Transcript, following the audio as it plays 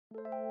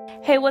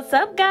Hey, what's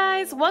up,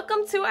 guys?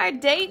 Welcome to our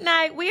date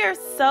night. We are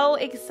so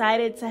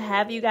excited to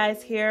have you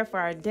guys here for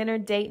our dinner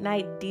date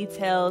night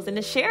details and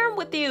to share them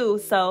with you.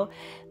 So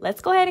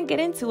let's go ahead and get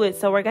into it.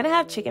 So we're going to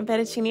have chicken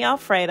fettuccine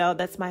Alfredo.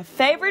 That's my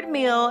favorite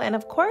meal. And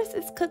of course,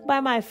 it's cooked by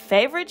my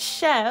favorite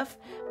chef,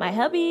 my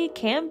hubby,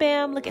 Cam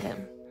Bam. Look at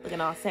him,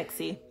 looking all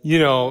sexy. You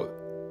know,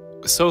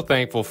 so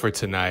thankful for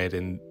tonight.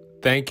 And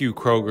thank you,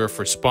 Kroger,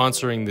 for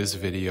sponsoring this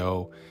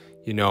video.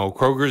 You know,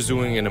 Kroger's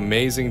doing an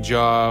amazing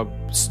job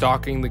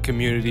stocking the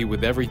community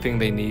with everything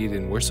they need,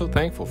 and we're so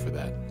thankful for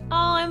that.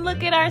 Oh, and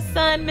look at our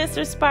son,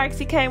 Mr. Sparx.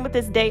 He came with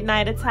his date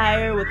night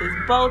attire, with his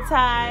bow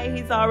tie.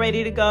 He's all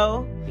ready to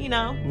go, you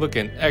know.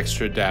 Looking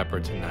extra dapper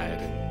tonight,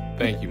 and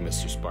thank you,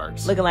 Mr.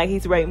 Sparx. Looking like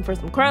he's waiting for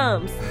some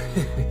crumbs.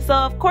 So,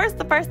 of course,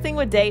 the first thing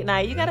with date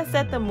night, you got to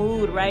set the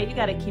mood, right? You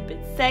got to keep it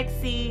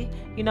sexy,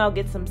 you know,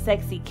 get some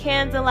sexy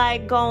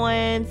candlelight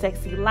going,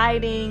 sexy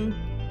lighting.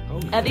 Oh,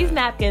 yeah. These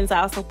napkins,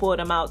 I also pulled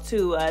them out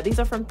too. These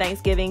are from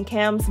Thanksgiving.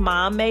 Cam's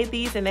mom made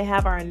these and they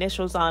have our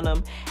initials on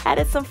them.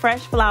 Added some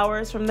fresh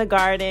flowers from the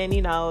garden,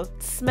 you know,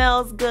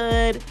 smells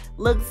good,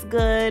 looks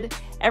good,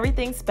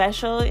 everything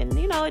special. And,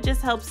 you know, it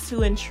just helps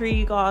to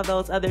intrigue all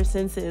those other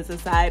senses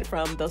aside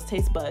from those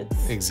taste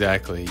buds.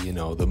 Exactly. You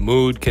know, the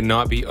mood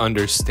cannot be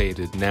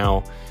understated.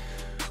 Now,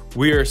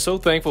 we are so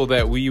thankful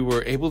that we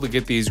were able to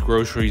get these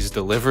groceries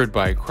delivered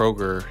by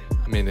Kroger.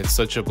 I mean, it's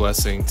such a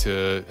blessing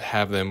to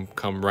have them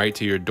come right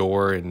to your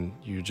door and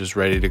you're just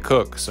ready to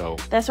cook. So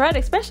that's right,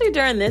 especially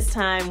during this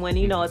time when,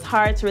 you know, it's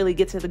hard to really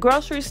get to the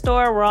grocery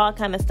store. We're all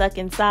kind of stuck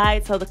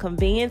inside. So the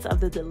convenience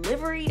of the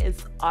delivery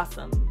is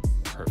awesome.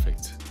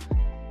 Perfect.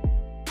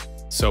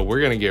 So we're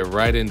going to get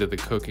right into the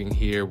cooking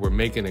here. We're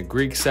making a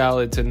Greek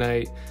salad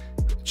tonight.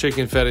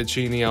 Chicken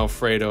fettuccine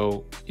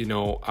Alfredo. You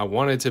know, I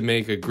wanted to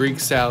make a Greek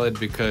salad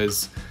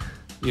because,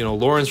 you know,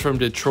 Lauren's from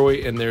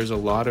Detroit and there's a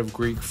lot of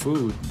Greek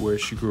food where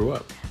she grew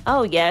up.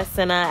 Oh, yes.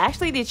 And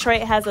actually,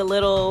 Detroit has a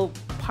little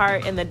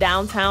part in the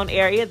downtown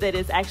area that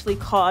is actually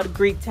called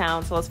Greek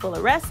Town. So it's full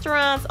of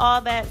restaurants,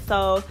 all that.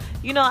 So,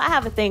 you know, I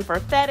have a thing for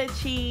feta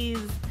cheese.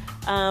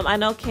 I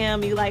know,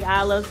 Kim, you like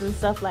olives and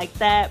stuff like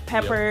that.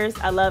 Peppers,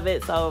 yep. I love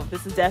it. So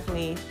this is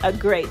definitely a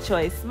great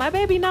choice. My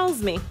baby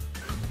knows me.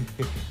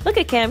 Look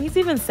at Cam. He's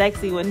even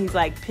sexy when he's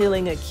like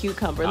peeling a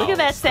cucumber. Look at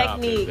that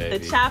technique, the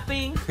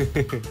chopping.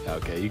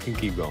 Okay, you can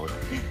keep going.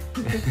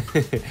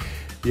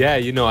 Yeah,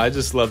 you know, I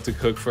just love to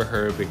cook for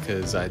her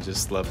because I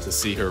just love to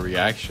see her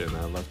reaction.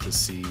 I love to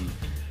see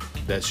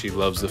that she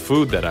loves the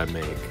food that I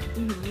make.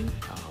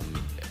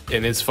 Mm-hmm.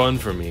 And it's fun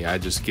for me. I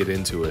just get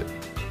into it.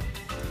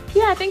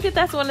 Yeah, I think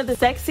that's one of the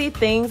sexy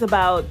things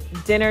about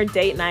dinner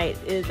date night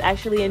is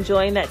actually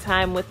enjoying that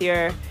time with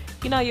your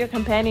your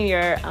companion,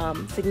 your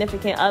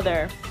significant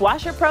other.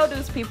 Wash your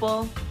produce,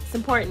 people. It's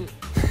important.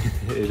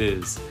 It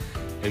is.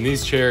 And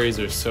these cherries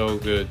are so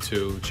good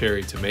too.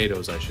 Cherry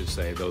tomatoes, I should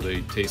say, though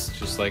they taste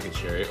just like a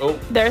cherry. Oh,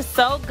 they're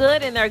so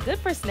good and they're good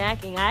for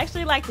snacking. I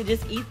actually like to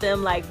just eat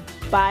them like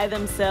by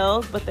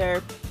themselves, but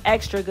they're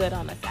extra good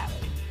on a salad.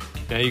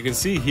 Now you can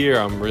see here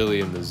I'm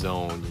really in the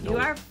zone. You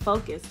are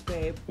focused,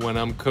 babe. When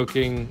I'm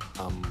cooking,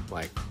 I'm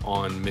like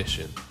on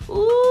mission.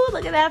 Ooh,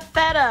 look at that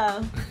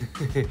feta.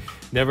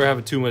 Never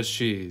have too much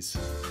cheese.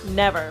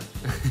 Never.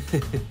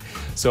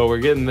 So we're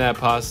getting that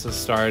pasta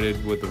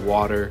started with the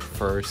water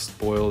first.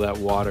 Boil that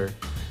water.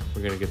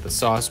 We're gonna get the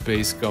sauce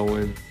base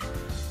going.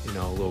 You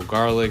know, a little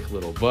garlic, a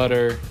little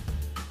butter.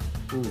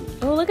 Ooh.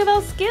 Oh, look at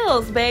those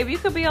skills, babe. You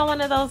could be on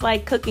one of those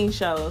like cooking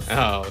shows.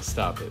 Oh,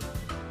 stop it.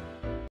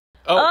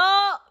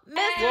 Oh, Mr.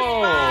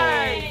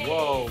 Sparx.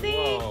 Whoa, See,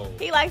 whoa.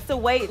 He likes to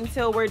wait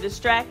until we're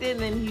distracted and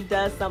then he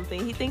does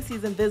something. He thinks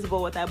he's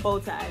invisible with that bow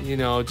tie. You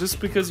know, just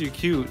because you're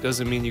cute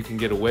doesn't mean you can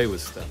get away with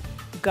stuff.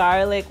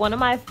 Garlic, one of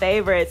my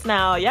favorites.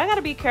 Now, y'all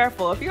gotta be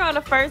careful. If you're on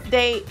a first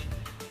date,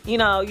 you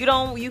know,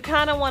 you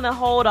kind of want to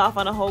hold off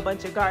on a whole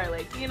bunch of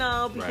garlic, you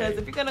know, because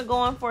if you're gonna go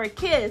on for a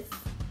kiss,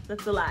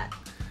 that's a lot.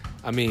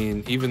 I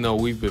mean, even though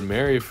we've been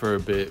married for a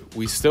bit,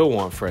 we still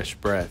want fresh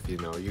breath, you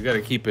know. You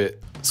gotta keep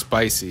it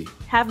spicy.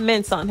 Have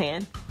mince on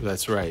hand.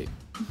 That's right.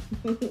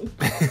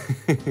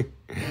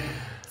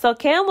 So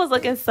Cam was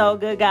looking so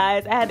good,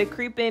 guys. I had to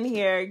creep in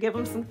here, give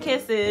him some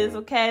kisses,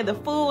 okay? The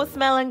food was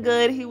smelling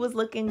good. He was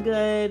looking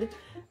good.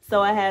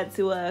 So I had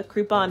to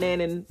creep on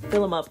in and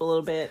fill him up a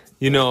little bit.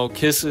 You know,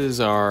 kisses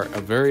are a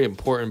very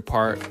important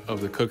part of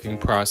the cooking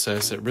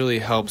process. It really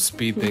helps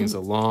speed things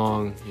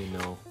along, you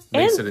know,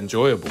 makes it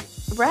enjoyable.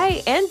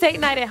 Right. And date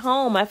night at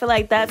home. I feel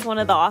like that's one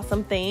of the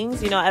awesome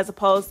things, you know, as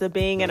opposed to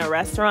being in a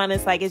restaurant.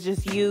 It's like it's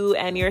just you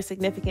and your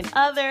significant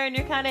other and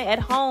you're kind of at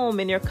home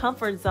in your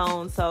comfort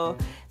zone. So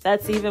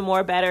that's even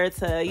more better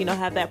to, you know,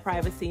 have that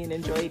privacy and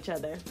enjoy each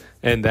other.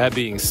 And that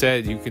being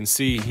said, you can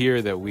see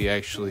here that we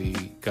actually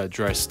got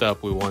dressed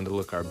up. We wanted to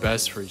look our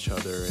best for each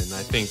other. And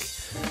I think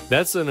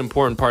that's an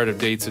important part of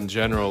dates in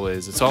general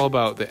is it's all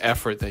about the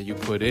effort that you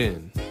put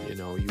in. You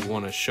know, you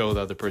want to show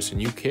the other person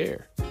you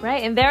care.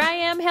 Right. And there I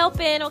am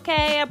helping.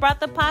 Okay. I brought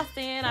the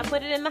pasta in. I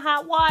put it in the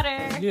hot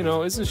water. You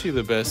know, isn't she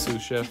the best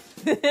sous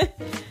chef?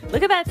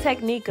 Look at that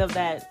technique of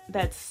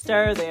that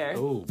stir there.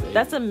 Oh, baby.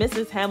 That's a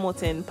Mrs.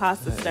 Hamilton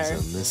pasta stir.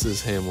 That's a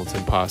Mrs.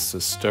 Hamilton pasta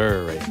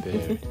stir right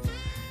there.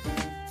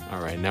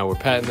 All right, now we're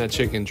patting that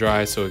chicken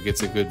dry so it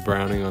gets a good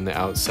browning on the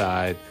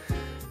outside.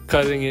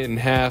 Cutting it in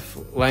half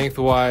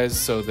lengthwise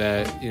so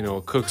that, you know,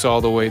 it cooks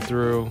all the way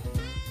through.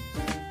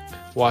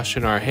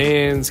 Washing our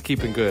hands,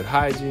 keeping good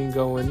hygiene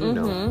going, you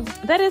know.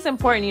 That is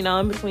important, you know,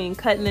 in between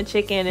cutting the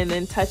chicken and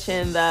then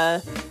touching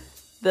the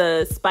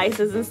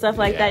spices and stuff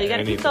like that. You got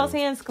to keep those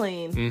hands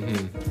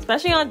clean,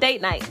 especially on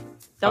date night.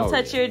 Don't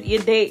touch your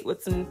date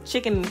with some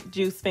chicken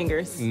juice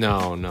fingers.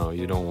 No,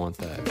 you don't want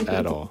that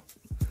at all.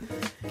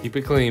 Keep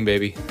it clean,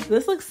 baby.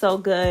 This looks so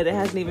good. It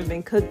hasn't even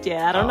been cooked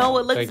yet. I don't know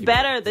what looks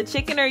better, the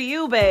chicken or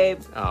you, babe.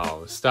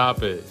 Oh,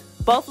 stop it.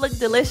 Both look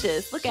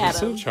delicious. Look at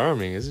them. She's so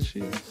charming, isn't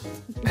she?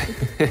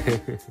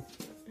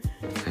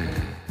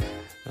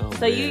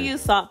 So you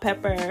use salt,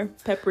 pepper,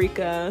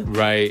 paprika.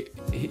 Right.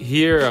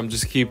 Here, I'm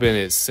just keeping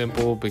it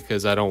simple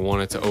because I don't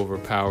want it to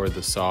overpower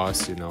the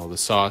sauce. You know, the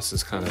sauce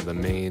is kind of the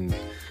main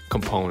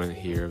component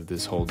here of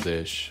this whole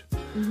dish.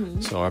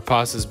 So our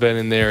pasta's been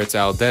in there. It's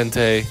al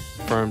dente,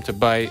 firm to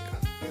bite.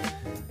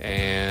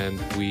 And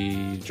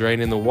we drain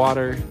in the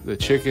water. The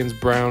chicken's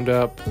browned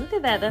up. Look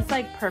at that. That's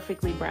like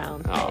perfectly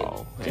brown.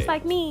 Oh, hey. Just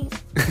like me.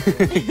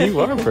 You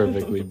are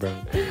perfectly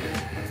brown.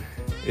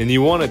 And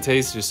you want to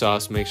taste your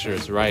sauce, make sure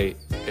it's right.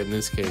 In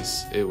this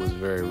case, it was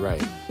very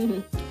right.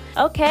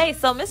 Okay,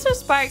 so Mr.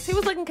 Sparks, he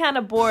was looking kind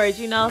of bored,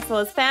 you know, so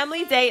it's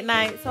family date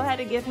night, so I had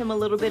to give him a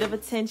little bit of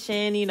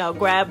attention, you know,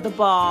 grab the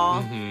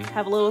ball,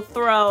 have a little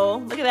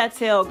throw. Look at that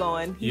tail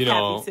going. He's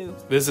happy too.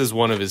 This is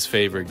one of his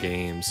favorite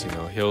games, you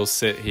know. He'll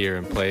sit here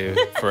and play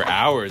for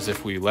hours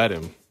if we let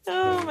him.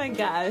 Oh my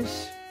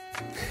gosh.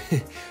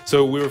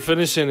 So we were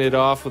finishing it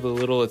off with a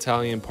little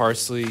Italian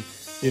parsley.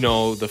 You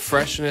know, the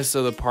freshness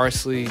of the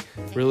parsley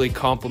really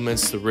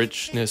complements the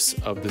richness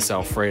of this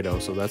Alfredo,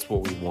 so that's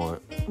what we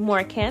want.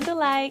 More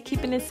candlelight,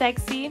 keeping it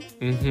sexy.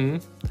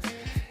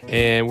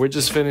 And we're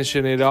just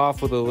finishing it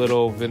off with a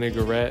little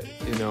vinaigrette,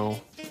 you know.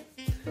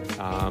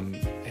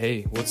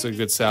 Hey, what's a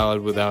good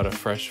salad without a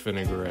fresh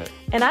vinaigrette?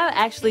 And I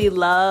actually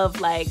love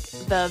like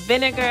the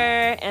vinegar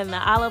and the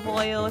olive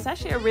oil. It's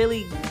actually a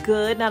really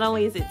good, not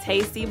only is it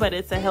tasty, but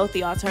it's a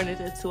healthy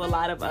alternative to a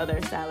lot of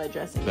other salad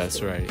dressings.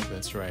 That's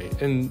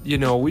right. And you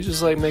know, we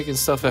just like making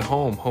stuff at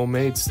home,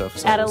 homemade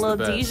stuff. Add a little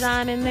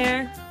Dijon in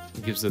there.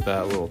 It gives it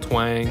that little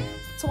twang.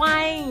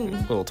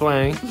 Little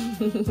twang.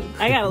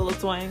 I got a little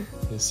twang.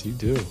 Yes, you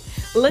do.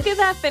 Look at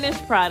that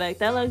finished product.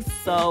 That looks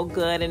so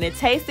good, and it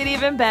tasted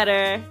even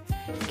better.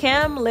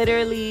 Kim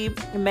literally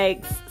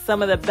makes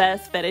some of the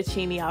best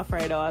fettuccine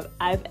Alfredo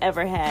I've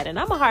ever had. And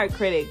I'm a hard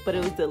critic, but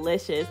it was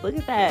delicious. Look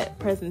at that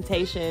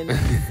presentation.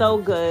 So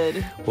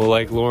good. Well,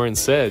 like Lauren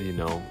said, you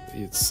know,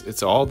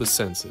 it's all the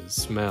senses.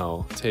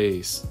 Smell,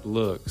 taste,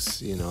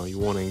 looks. You know, you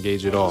want to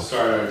engage it all.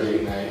 Start our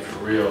date night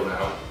for real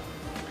now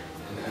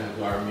and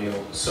have our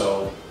meal.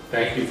 So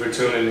thank you for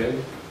tuning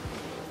in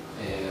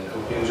and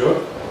hope you enjoy.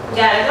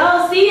 Gotta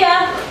go. See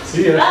ya.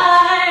 See ya.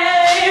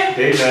 Bye.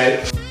 Date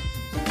night.